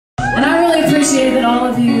appreciate that all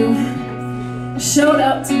of you showed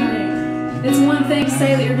up tonight. It's one thing to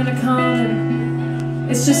say that you're going to come, and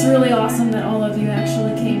it's just really awesome that all of you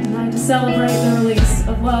actually came tonight to celebrate the release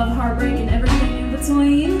of Love, Heartbreak, and Everything in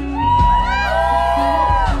Between.